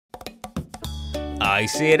I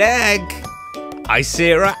see an egg. I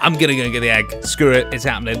see it right. I'm gonna go get the egg. Screw it, it's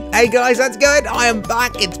happening. Hey guys, how's it going? I am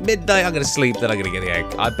back. It's midnight. I'm gonna sleep, then I'm gonna get the egg.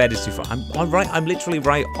 I bed is too far. I'm literally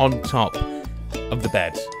right on top of the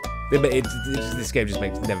bed. This game just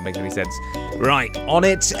never makes any sense. Right, on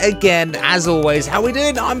it again, as always. How we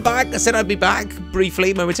doing? I'm back. I said I'd be back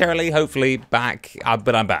briefly, momentarily, hopefully back,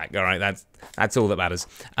 but I'm back. All right, that's all that matters.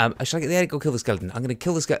 Should I get the egg or kill the skeleton? I'm gonna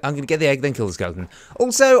kill the skeleton. I'm gonna get the egg, then kill the skeleton.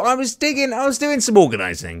 Also, I was doing some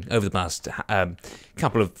organising over the past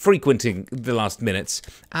couple of frequenting the last minutes,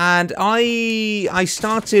 and I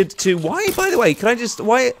started to. Why? By the way, can I just?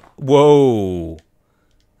 Why? Whoa!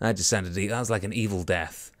 That just sounded. That was like an evil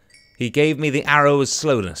death. He gave me the arrow of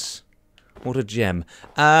slowness. What a gem.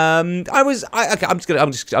 Okay, I'm just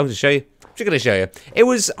gonna show you.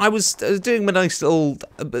 I was doing my nice little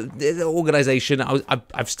organisation.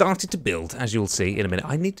 I've started to build, as you'll see in a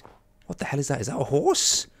minute. What the hell is that? Is that a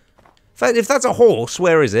horse? If that's a horse,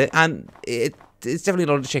 where is it? And it's definitely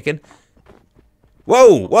not a chicken.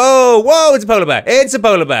 Whoa, whoa, whoa! It's a polar bear. It's a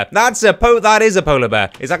polar bear. That is a polar bear.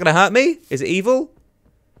 Is that gonna hurt me? Is it evil?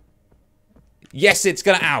 Yes, it's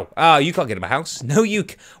gonna. Ow! Ah, you can't get in my house. No, you.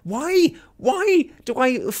 Why do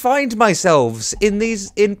I find myself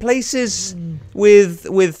in places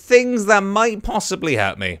with things that might possibly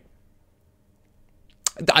hurt me?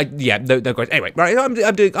 Yeah, no question. Anyway, right. I'm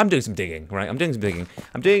doing some digging. Right, I'm doing some digging.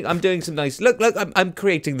 I'm doing some nice. Look. I'm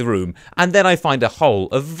creating the room, and then I find a hole,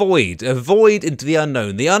 a void into the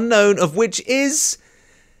unknown. The unknown of which is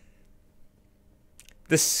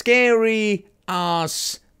the scary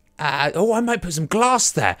ass. Oh, I might put some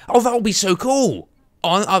glass there. Oh, that would be so cool.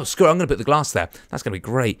 Oh, screw it, I'm going to put the glass there. That's going to be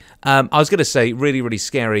great. I was going to say really, really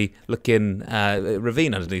scary looking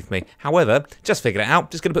ravine underneath me. However, just figured it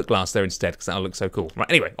out. Just going to put glass there instead because that'll look so cool. Right,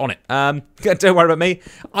 anyway, on it. Don't worry about me.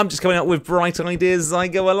 I'm just coming up with bright ideas as I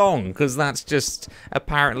go along because that's just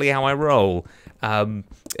apparently how I roll.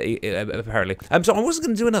 Apparently. So I wasn't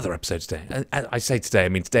going to do another episode today. I say today, I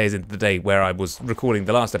mean today is the day where I was recording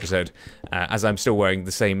the last episode, as I'm still wearing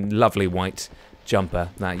the same lovely white jumper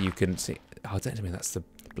that you can see. Oh, don't tell me that's the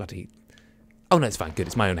bloody... Oh, no, it's fine. Good.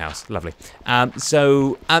 It's my own house. Lovely.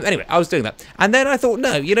 Anyway, I was doing that. And then I thought,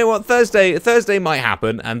 no, you know what? Thursday might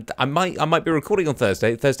happen, and I might be recording on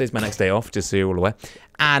Thursday. Thursday's my next day off, just so you're all aware.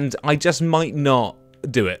 And I just might not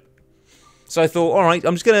do it. So I thought, all right,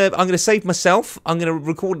 I'm gonna save myself. I'm gonna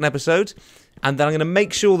record an episode, and then I'm gonna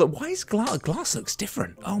make sure that why is glass looks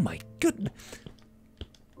different? Oh my goodness,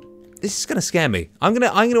 this is gonna scare me. I'm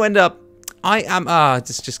gonna end up.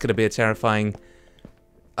 It's just gonna be a terrifying.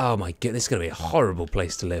 Oh my god, this is gonna be a horrible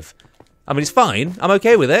place to live. I mean, it's fine. I'm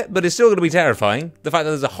okay with it, but it's still gonna be terrifying. The fact that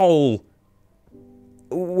there's a hole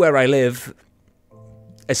where I live.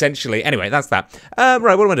 Essentially. Anyway, that's that.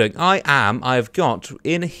 Right, what am I doing? I've got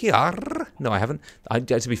in here... No, I haven't.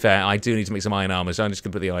 To be fair, I do need to make some iron armor, so I'm just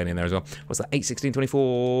going to put the iron in there as well. What's that? 8, 16,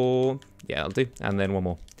 24... Yeah, that'll do. And then one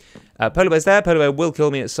more. Polar bear's there. Polar bear will kill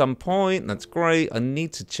me at some point. That's great. I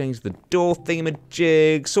need to change the door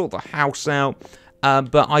thingamajig, sort the house out.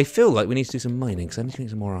 But I feel like we need to do some mining, because I need to make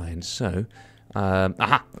some more iron. So,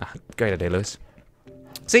 great idea, Lewis.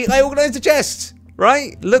 See, I organised a chest,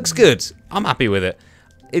 right? Looks good. I'm happy with it.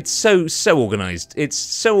 It's so organised. It's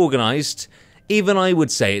so organised. Even I would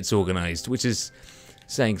say it's organised, which is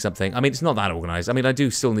saying something. I mean, it's not that organised. I mean, I do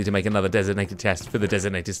still need to make another designated test for the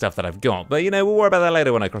designated stuff that I've got. But, you know, we'll worry about that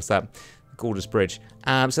later when I cross that gorgeous bridge.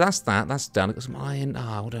 So that's that. That's done. I've got some iron.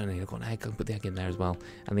 What do I need? I've got an egg. I can put the egg in there as well.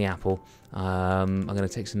 And the apple. I'm going to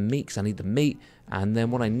take some meat because I need the meat. And then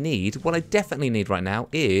what I definitely need right now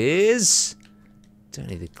is... Don't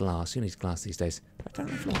need the glass. Who needs glass these days?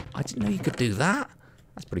 I didn't know you could do that.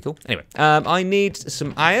 That's pretty cool. Anyway, I need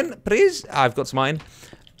some iron, please. I've got some iron.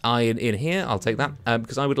 Iron in here. I'll take that.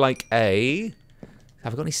 Because I would like a...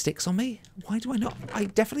 Have I got any sticks on me? Why do I not? I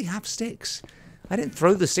definitely have sticks. I didn't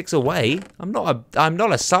throw the sticks away. I'm not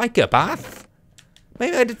a psychopath.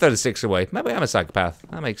 Maybe I did throw the sticks away. Maybe I'm a psychopath.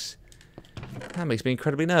 That makes me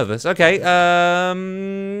incredibly nervous. Okay.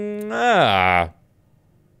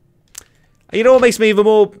 You know what makes me even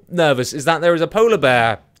more nervous is that there is a polar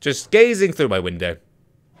bear just gazing through my window.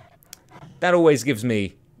 That always gives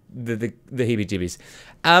me the heebie-jeebies.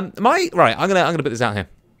 Right, I'm gonna put this out here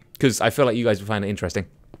because I feel like you guys will find it interesting.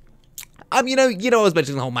 You know, I was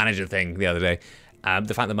mentioning the whole manager thing the other day.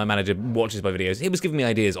 The fact that my manager watches my videos. He was giving me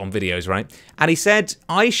ideas on videos, right? And he said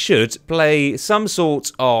I should play some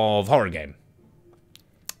sort of horror game,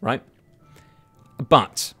 right?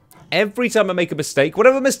 But every time I make a mistake,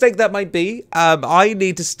 whatever mistake that might be, I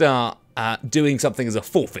need to start doing something as a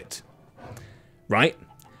forfeit, right?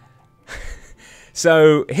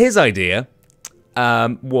 So his idea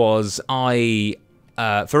was I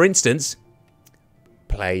For instance,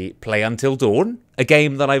 play Until Dawn, a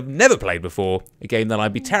game that I've never played before, a game that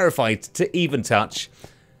I'd be terrified to even touch,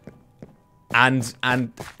 and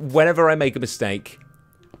whenever I make a mistake,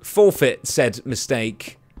 forfeit said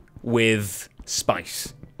mistake with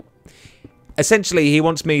spice. Essentially, he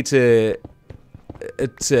wants me to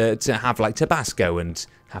have like Tabasco and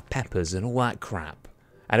have peppers and all that crap.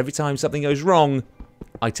 And every time something goes wrong,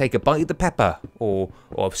 I take a bite of the pepper or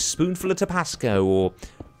a spoonful of Tabasco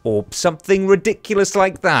or something ridiculous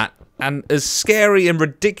like that. And as scary and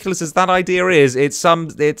ridiculous as that idea is, it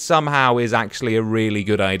somehow is actually a really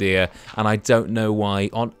good idea. And I don't know why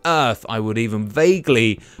on earth I would even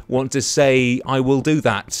vaguely want to say I will do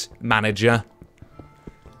that, manager.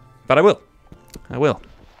 But I will. I will.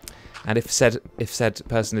 And if said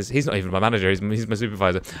person is... He's not even my manager, he's my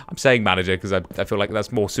supervisor. I'm saying manager because I feel like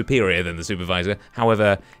that's more superior than the supervisor.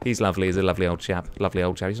 However, he's lovely. He's a lovely old chap. Lovely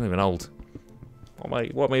old chap. He's not even old. What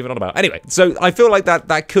am I even on about? Anyway, so I feel like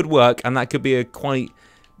that could work, and that could be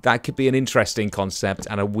an interesting concept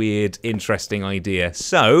and a weird, interesting idea.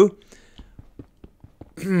 So,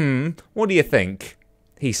 what do you think?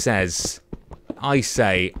 He says. I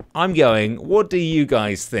say. I'm going. What do you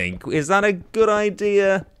guys think? Is that a good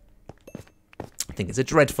idea? I think it's a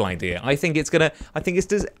dreadful idea. I think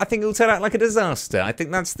it'll turn out like a disaster. I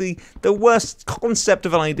think that's the worst concept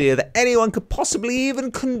of an idea that anyone could possibly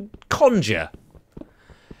even conjure.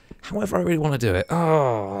 However, I really want to do it.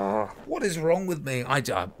 Oh, what is wrong with me? I'm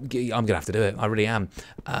going to have to do it. I really am.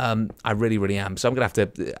 I really, really am. So I'm going to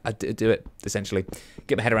have to do it, essentially.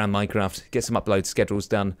 Get my head around Minecraft, get some upload schedules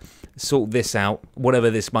done, sort this out,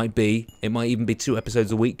 whatever this might be. It might even be 2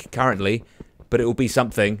 episodes a week currently, but it will be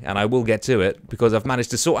something, and I will get to it, because I've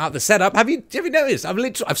managed to sort out the setup. Have you noticed?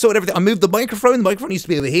 I've sorted everything. I moved the microphone. The microphone used to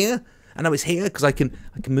be over here, and now it's here, because I can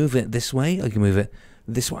move it this way. I can move it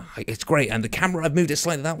this way. It's great. And the camera, I've moved it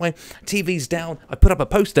slightly that way. TV's down. I put up a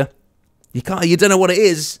poster. You don't know what it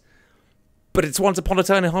is, but it's Once Upon a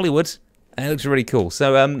Time in Hollywood, and it looks really cool.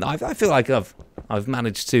 So I feel like I've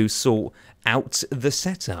managed to sort out the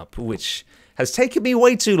setup, which has taken me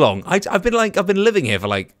way too long. I've been living here for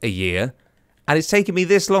like a year, and it's taken me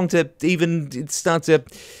this long to even start to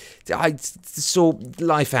sort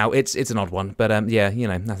life out. It's an odd one, but yeah, you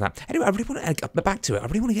know, that's that. Anyway, I really want to back to it. I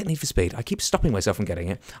really want to get Need for Speed. I keep stopping myself from getting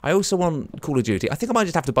it. I also want Call of Duty. I think I might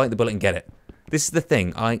just have to bite the bullet and get it. This is the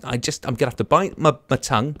thing. I'm gonna have to bite my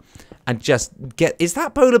tongue and just get. Is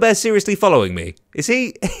that polar bear seriously following me? Is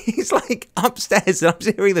he? He's like upstairs, and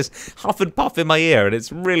I'm hearing this huff and puff in my ear, and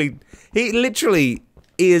it's really. He literally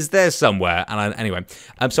is there somewhere. And anyway, so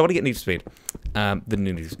I want to get Need for Speed. The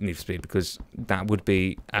new Need for Speed, because that would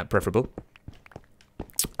be preferable.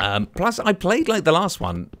 Plus, I played like the last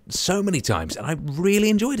one so many times, and I really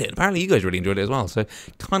enjoyed it. Apparently, you guys really enjoyed it as well, so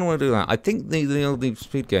kind of want to do that. I think the old Need for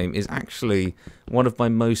Speed game is actually one of my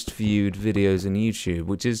most viewed videos on YouTube,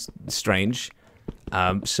 which is strange.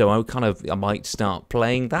 So I might start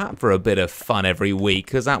playing that for a bit of fun every week,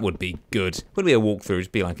 because that would be good. It wouldn't be a walkthrough,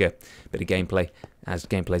 it'd be like a bit of gameplay, as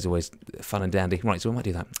gameplay is always fun and dandy. Right, so I might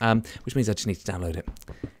do that, which means I just need to download it,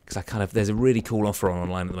 because there's a really cool offer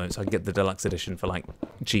online at the moment, so I can get the deluxe edition for like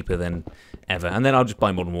cheaper than ever, and then I'll just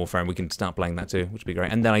buy Modern Warfare and we can start playing that too, which would be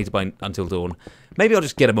great. And then I need to buy Until Dawn. Maybe I'll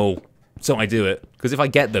just get them all, so I do it, because if I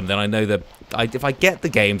get them, then I know that if I get the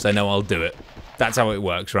games, I know I'll do it. That's how it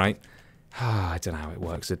works, right? I don't know how it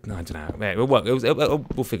works. I don't know. Yeah, it'll work.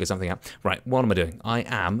 We'll figure something out. Right, what am I doing? I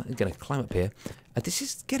am going to climb up here. This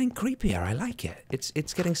is getting creepier. I like it.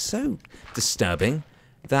 It's getting so disturbing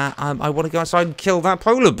that I want to go outside and kill that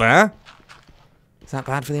polar bear. Is that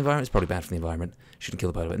bad for the environment? It's probably bad for the environment. Shouldn't kill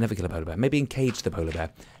the polar bear. Never kill a polar bear. Maybe encage the polar bear.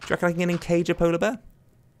 Do you reckon I can encage a polar bear?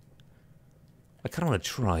 I kind of want to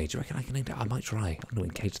try. Do you reckon I can? I might try. I'm going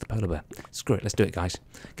to encage the polar bear. Screw it. Let's do it, guys.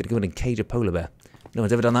 Going to go and encage a polar bear. No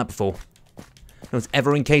one's ever done that before. No one's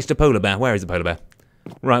ever encased a polar bear. Where is the polar bear?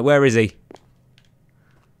 Right, where is he?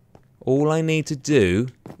 All I need to do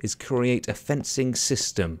is create a fencing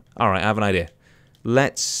system. Alright, I have an idea.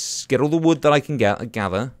 Let's get all the wood that I can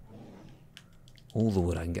gather. All the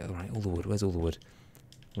wood I can get. Right, all the wood. Where's all the wood?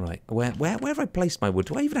 Right, where have I placed my wood?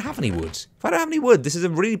 Do I even have any wood? If I don't have any wood, this is a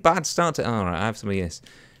really bad start to... Alright, I have some of this.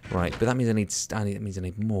 Right, but that means I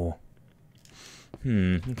need more.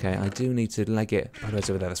 Okay, I do need to leg it. Oh, no, it's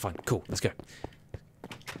over there. That's fine. Cool, let's go.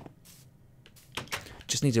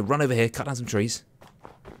 Just need to run over here, cut down some trees.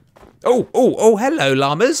 Oh, hello,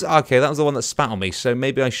 llamas. Okay, that was the one that spat on me, so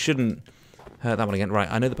maybe I shouldn't hurt that one again.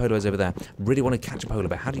 Right, I know the polar bear's over there. Really want to catch a polar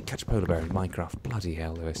bear. How do you catch a polar bear in Minecraft? Bloody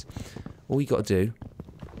hell, Lewis. All you got to do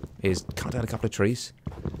is cut down a couple of trees.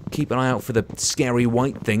 Keep an eye out for the scary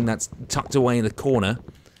white thing that's tucked away in the corner.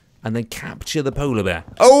 and then capture the polar bear.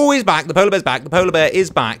 Oh, he's back. The polar bear's back. The polar bear is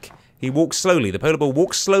back. He walks slowly. The polar bear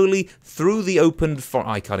walks slowly through the opened forest.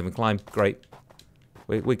 I can't even climb. Great.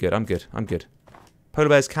 We're good. I'm good. I'm good. Polar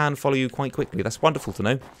bears can follow you quite quickly. That's wonderful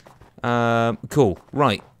to know. Cool.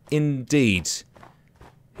 Right. Indeed.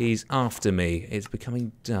 He's after me. It's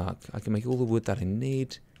becoming dark. I can make all the wood that I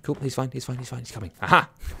need. Cool. He's fine. He's fine. He's fine. He's coming. Aha!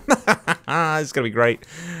 It's going to be great.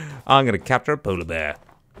 I'm going to capture a polar bear.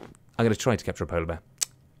 I'm going to try to capture a polar bear.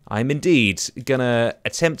 I'm indeed going to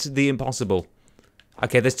attempt the impossible.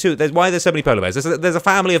 Okay, there's two. Why are there so many polar bears? There's a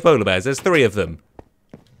family of polar bears. There's 3 of them.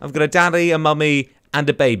 I've got a daddy, a mummy, and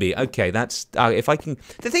a baby. Okay, that's... if I can...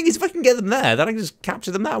 The thing is, if I can get them there, then I can just capture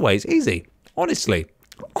them that way. It's easy. Honestly.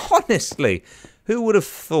 Honestly. Who would have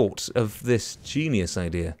thought of this genius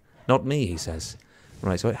idea? Not me, he says.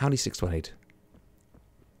 Right, so how many sticks do I need?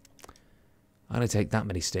 I'm going to take that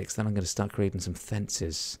many sticks. Then I'm going to start creating some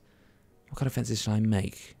fences. What kind of fences should I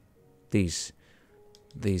make? These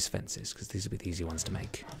fences, because these will be the easy ones to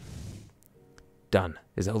make. Done.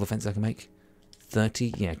 Is that all the fences I can make?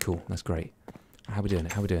 30? Yeah, cool. That's great. How are we doing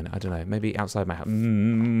it? How are we doing it? I don't know. Maybe outside my house.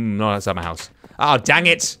 Not outside my house. Oh, dang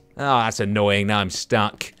it! Oh, that's annoying. Now I'm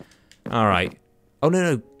stuck. All right. Oh,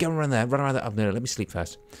 no. Go around there. Run around there. Oh, no. Let me sleep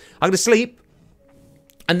first. I'm going to sleep.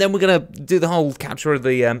 And then we're going to do the whole capture of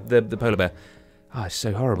the polar bear. Oh, it's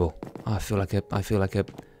so horrible. Oh, I feel like a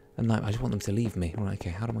night. I just want them to leave me. All right, okay.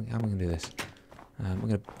 How am I going to do this? We're going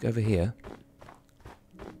to go over here.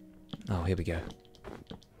 Oh, here we go.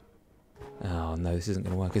 Oh, no, this isn't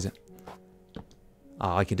going to work, is it?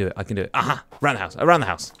 Oh, I can do it. I can do it. Aha! Around the house. Around the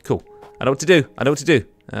house. Cool. I know what to do. I know what to do.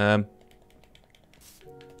 It's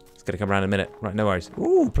going to come around in a minute. Right, no worries.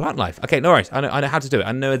 Ooh, plant life. Okay, no worries. I know how to do it.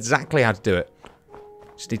 I know exactly how to do it.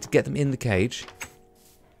 Just need to get them in the cage.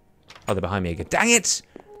 Oh, they're behind me again. Dang it!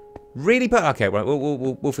 Really? Okay, right.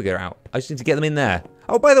 We'll figure it out. I just need to get them in there.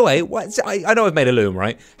 Oh, by the way, I know I've made a loom,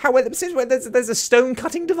 right? There's a stone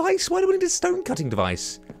cutting device. Why do we need a stone cutting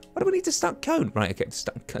device? Why do we need to stuck cone? Right, okay,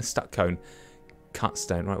 stuck cone. Cut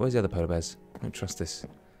stone. Right, where's the other polar bears? I don't trust this.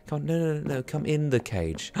 Come on, no. Come in the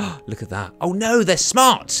cage. Look at that. Oh, no, they're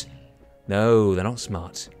smart. No, they're not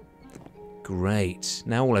smart. Great.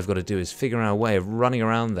 Now all I've got to do is figure out a way of running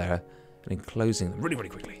around there and enclosing them really, really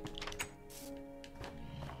quickly.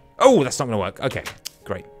 Oh, that's not going to work. Okay,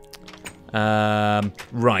 great.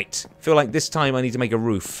 Right. Feel like this time I need to make a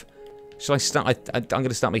roof. Shall I start? I'm going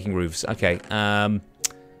to start making roofs. Okay.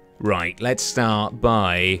 Right. Let's start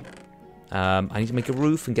by... I need to make a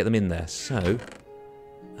roof and get them in there. So,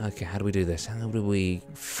 okay, how do we do this? How do we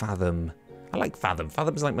fathom? I like fathom.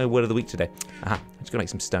 Fathom is like my word of the week today. Aha. I'm just going to make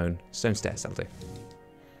some stone stairs. That'll do.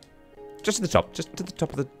 Just to the top. Just to the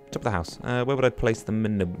top of the house. Where would I place them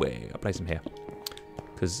in the way? I'll place them here.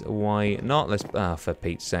 Because why not? Let's... for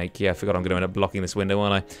Pete's sake. Yeah, I forgot I'm going to end up blocking this window,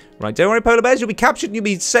 aren't I? Right, don't worry, polar bears. You'll be captured and you'll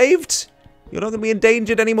be saved. You're not going to be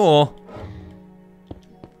endangered anymore.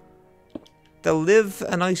 They'll live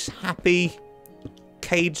a nice, happy,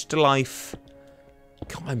 caged life.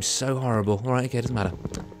 God, I'm so horrible. All right, okay, doesn't matter.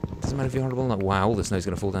 Doesn't matter if you're horrible or not. Wow, all the snow's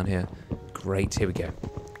going to fall down here. Great, here we go.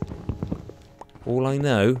 All I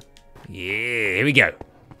know... Yeah, here we go.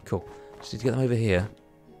 Cool. Just need to get them over here.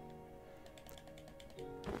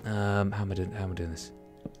 How am I doing this?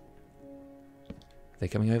 Are they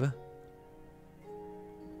coming over?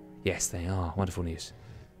 Yes, they are. Wonderful news.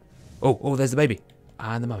 Oh, there's the baby.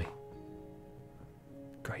 And the mummy.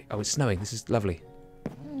 Great. Oh, it's snowing. This is lovely.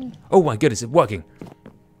 Oh my goodness, it's working.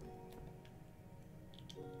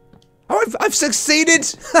 Oh, I've succeeded!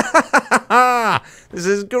 This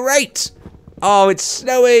is great! Oh, it's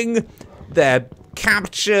snowing. They're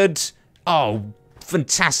captured. Oh,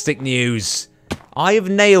 fantastic news. I have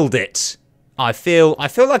nailed it. I feel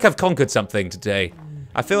like I've conquered something today.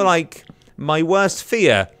 I feel like my worst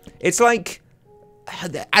fear. It's like,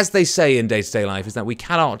 as they say in day-to-day life, is that we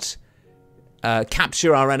cannot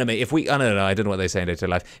capture our enemy. If we, I don't know what they say in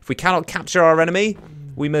day-to-day life. If we cannot capture our enemy,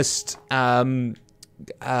 we must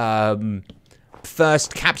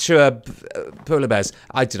first capture polar bears.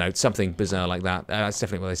 I don't know, something bizarre like that. That's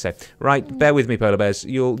definitely what they say. Right, bear with me, polar bears.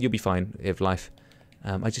 You'll be fine if life.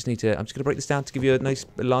 I'm just gonna break this down to give you a nice,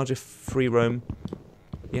 larger free roam.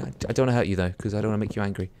 Yeah, I don't want to hurt you though, because I don't want to make you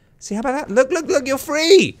angry. See, how about that? Look, you're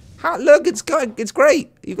free. Look, it's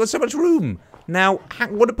great. You've got so much room. Now,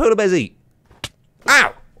 what do polar bears eat?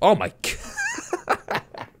 Ow! Oh my god.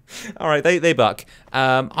 All right, they buck.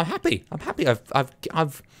 I'm happy. I've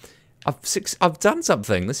done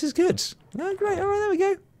something. This is good. Oh, great. All right, there we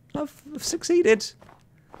go. I've succeeded.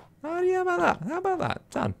 Oh yeah, how about that?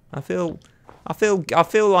 Done. I feel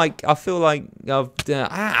like I've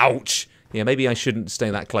ouch. Yeah, maybe I shouldn't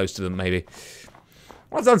stay that close to them. Maybe.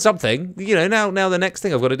 Well, I've done something. You know, now the next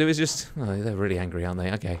thing I've got to do is just... Oh, they're really angry, aren't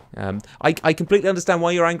they? Okay. I completely understand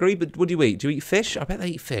why you're angry, but what do you eat? Do you eat fish? I bet they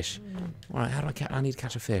eat fish. All right, how do I need to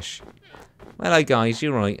catch a fish. Hello, guys.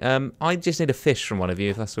 You're right. I just need a fish from one of you,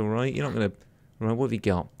 if that's all right. You're not going to... Right, what have you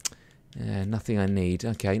got? Nothing I need.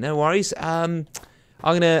 Okay, no worries. I'm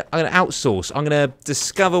gonna outsource. I'm gonna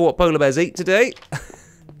discover what polar bears eat today.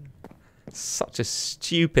 Such a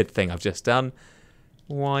stupid thing I've just done.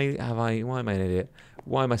 Why am I an idiot?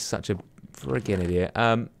 Why am I such a friggin' idiot?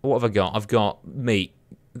 What have I got? I've got meat.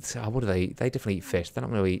 What do they eat? They definitely eat fish. They're not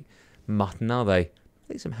gonna eat mutton, are they?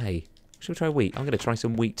 They eat some hay. Should we try wheat? I'm gonna try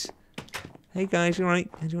some wheat. Hey guys, you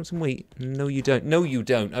alright? Do you want some wheat? No, you don't. No, you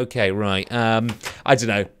don't. Okay, right. I don't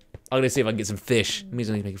know. I'm going to see if I can get some fish. It means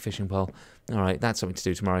I need to make a fishing pole. Alright, that's something to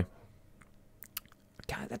do tomorrow.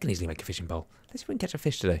 I can easily make a fishing pole. Let's see if we can catch a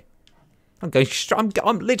fish today. I'm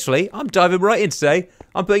diving right in today.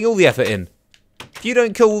 I'm putting all the effort in. If you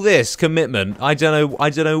don't call this commitment, I don't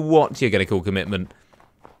know what you're going to call commitment.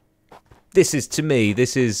 This is, to me,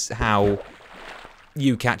 this is how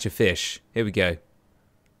you catch a fish. Here we go.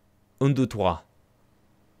 Un, deux, trois.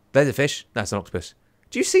 There's a fish. That's an octopus.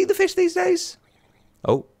 Do you see the fish these days?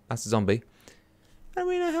 Oh, that's a zombie. I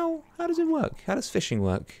mean, how does it work? How does fishing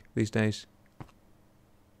work these days?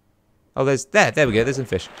 Oh, there we go. There's some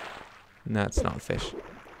fish. No, it's not a fish.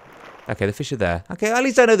 Okay, the fish are there. Okay, at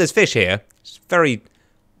least I know there's fish here. Just very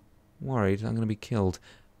worried I'm going to be killed.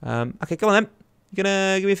 Okay, come on then. You're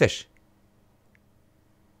going to give me a fish.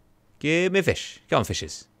 Give me a fish. Come on,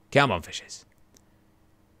 fishes. Come on, fishes.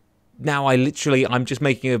 Now I'm just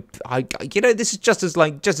making you know, this is just as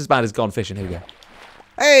bad as gone fishing. Here we go.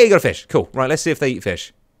 Hey, you got a fish. Cool. Right, let's see if they eat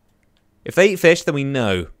fish. If they eat fish, then we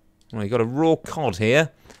know. Right, you got a raw cod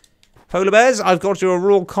here. Polar bears, I've got you a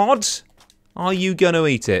raw cod. Are you going to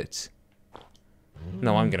eat it?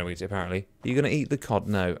 No, I'm going to eat it, apparently. Are you going to eat the cod?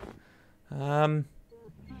 No. I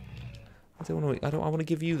want to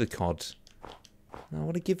give you the cod. I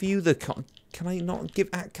want to give you the cod. Can I not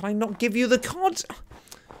give you the cod?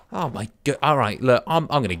 Oh my god! All right, look, I'm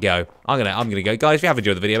gonna go. I'm gonna go, guys. If you have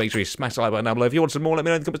enjoyed the video, make sure you smash the like button down below. If you want some more, let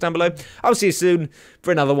me know in the comments down below. I'll see you soon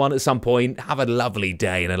for another one at some point. Have a lovely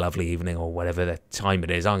day and a lovely evening, or whatever the time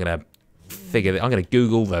it is. I'm gonna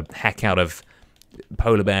Google the heck out of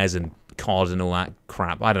polar bears and cod and all that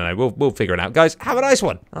crap. I don't know. We'll figure it out, guys. Have a nice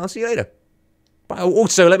one. I'll see you later. Bye.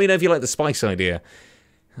 Also, let me know if you like the spice idea.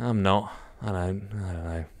 I'm not. I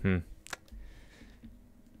don't know.